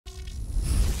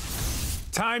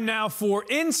Time now for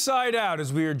Inside Out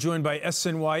as we are joined by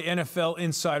SNY NFL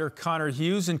insider Connor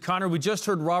Hughes. And Connor, we just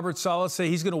heard Robert Saleh say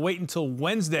he's going to wait until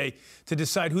Wednesday to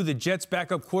decide who the Jets'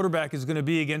 backup quarterback is going to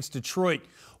be against Detroit.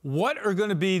 What are going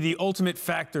to be the ultimate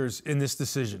factors in this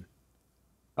decision?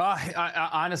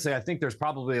 Honestly, I think there's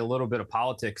probably a little bit of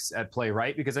politics at play,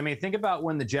 right? Because, I mean, think about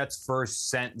when the Jets first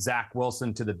sent Zach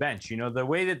Wilson to the bench. You know, the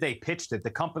way that they pitched it,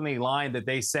 the company line that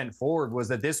they sent forward was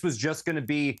that this was just going to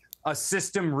be a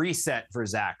system reset for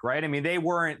Zach, right? I mean, they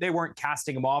weren't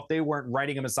casting him off. They weren't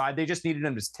writing him aside. They just needed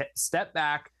him to step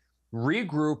back,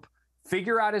 regroup,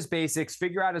 figure out his basics,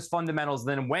 figure out his fundamentals.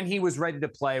 Then when he was ready to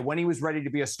play, when he was ready to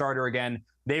be a starter again,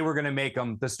 they were going to make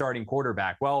him the starting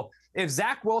quarterback. Well, if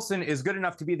Zach Wilson is good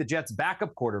enough to be the Jets'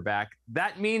 backup quarterback,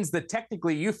 that means that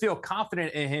technically you feel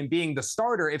confident in him being the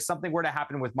starter if something were to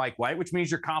happen with Mike White, which means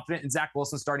you're confident in Zach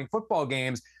Wilson starting football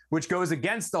games, which goes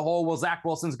against the whole, well, Zach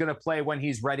Wilson's going to play when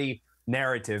he's ready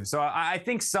narrative. So I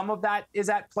think some of that is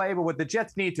at play, but what the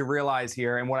Jets need to realize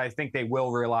here, and what I think they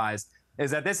will realize,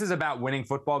 is that this is about winning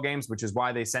football games, which is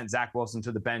why they sent Zach Wilson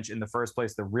to the bench in the first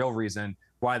place, the real reason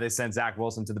why they sent Zach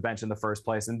Wilson to the bench in the first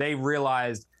place. And they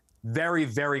realized very,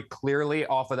 very clearly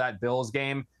off of that Bills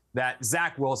game that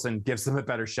Zach Wilson gives them a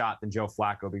better shot than Joe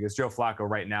Flacco, because Joe Flacco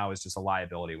right now is just a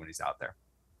liability when he's out there.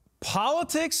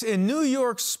 Politics in New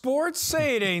York sports?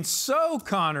 Say it ain't so,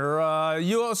 Connor.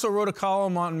 You also wrote a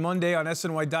column on Monday on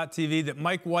SNY.TV that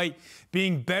Mike White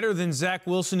being better than Zach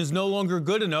Wilson is no longer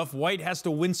good enough. White has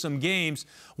to win some games.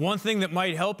 One thing that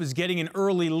might help is getting an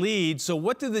early lead. So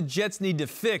what do the Jets need to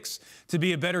fix to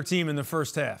be a better team in the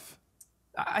first half?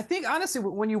 I think, honestly,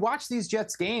 when you watch these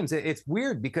Jets games, it's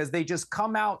weird because they just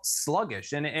come out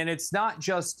sluggish. And it's not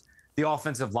just the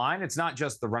offensive line. It's not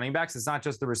just the running backs. It's not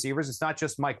just the receivers. It's not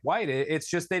just Mike White. It's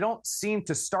just they don't seem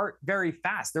to start very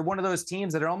fast. They're one of those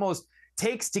teams that it almost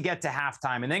takes to get to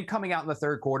halftime and then coming out in the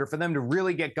third quarter for them to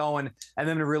really get going and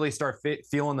them to really start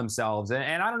feeling themselves.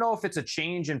 And I don't know if it's a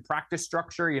change in practice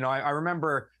structure. You know, I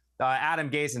remember Adam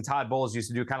Gase and Todd Bowles used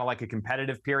to do kind of like a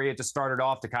competitive period to start it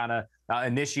off, to kind of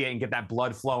initiate and get that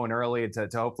blood flowing early to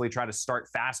hopefully try to start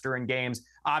faster in games.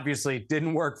 Obviously,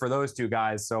 didn't work for those two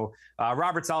guys. So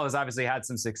Robert Saleh has obviously had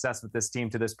some success with this team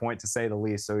to this point, to say the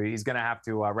least. So he's going to have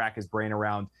to rack his brain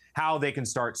around how they can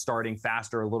start starting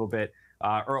faster a little bit,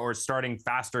 or starting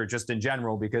faster just in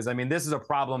general, because, I mean, this is a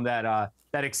problem that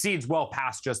exceeds well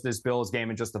past just this Bills game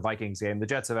and just the Vikings game. The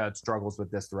Jets have had struggles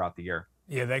with this throughout the year.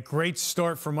 Yeah, that great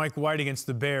start for Mike White against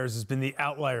the Bears has been the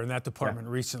outlier in that department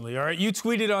recently. All right, you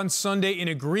tweeted on Sunday in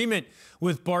agreement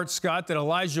with Bart Scott that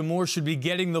Elijah Moore should be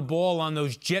getting the ball on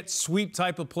those jet sweep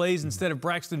type of plays instead of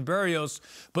Braxton Berrios,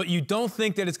 but you don't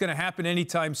think that it's going to happen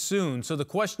anytime soon. So the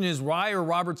question is, why are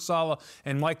Robert Saleh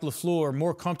and Mike LaFleur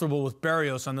more comfortable with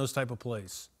Berrios on those type of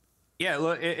plays? Yeah,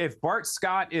 look, if Bart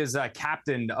Scott is a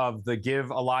captain of the give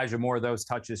Elijah Moore those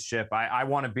touches ship, I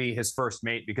want to be his first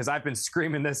mate, because I've been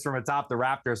screaming this from atop the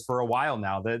Raptors for a while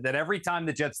now, that every time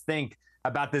the Jets think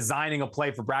about designing a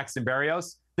play for Braxton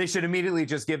Berrios, they should immediately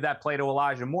just give that play to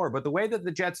Elijah Moore. But the way that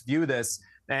the Jets view this,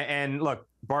 and look,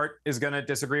 Bart is going to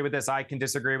disagree with this, I can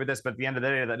disagree with this, but at the end of the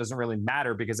day, that doesn't really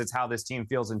matter because it's how this team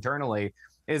feels internally,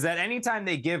 is that anytime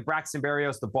they give Braxton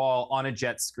Berrios the ball on a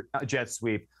jet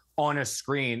sweep, on a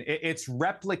screen, it's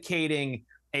replicating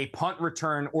a punt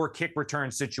return or kick return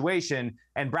situation,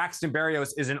 and Braxton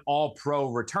Berrios is an all-pro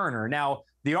returner. Now,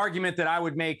 the argument that I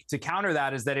would make to counter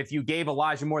that is that if you gave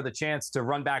Elijah Moore the chance to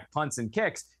run back punts and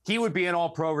kicks, he would be an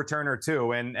all-pro returner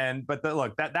too. But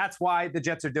look, that's why the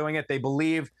Jets are doing it. They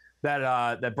believe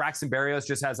that Braxton Berrios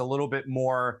just has a little bit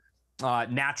more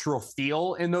natural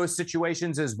feel in those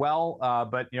situations as well.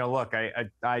 But you know, look,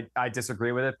 I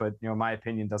disagree with it, but you know, my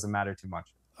opinion doesn't matter too much.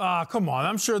 Come on.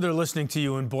 I'm sure they're listening to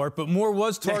you and Bart, but Moore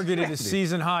was targeted a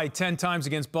season high 10 times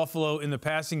against Buffalo in the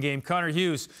passing game. Connor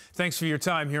Hughes, thanks for your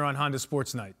time here on Honda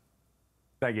Sports Night.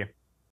 Thank you.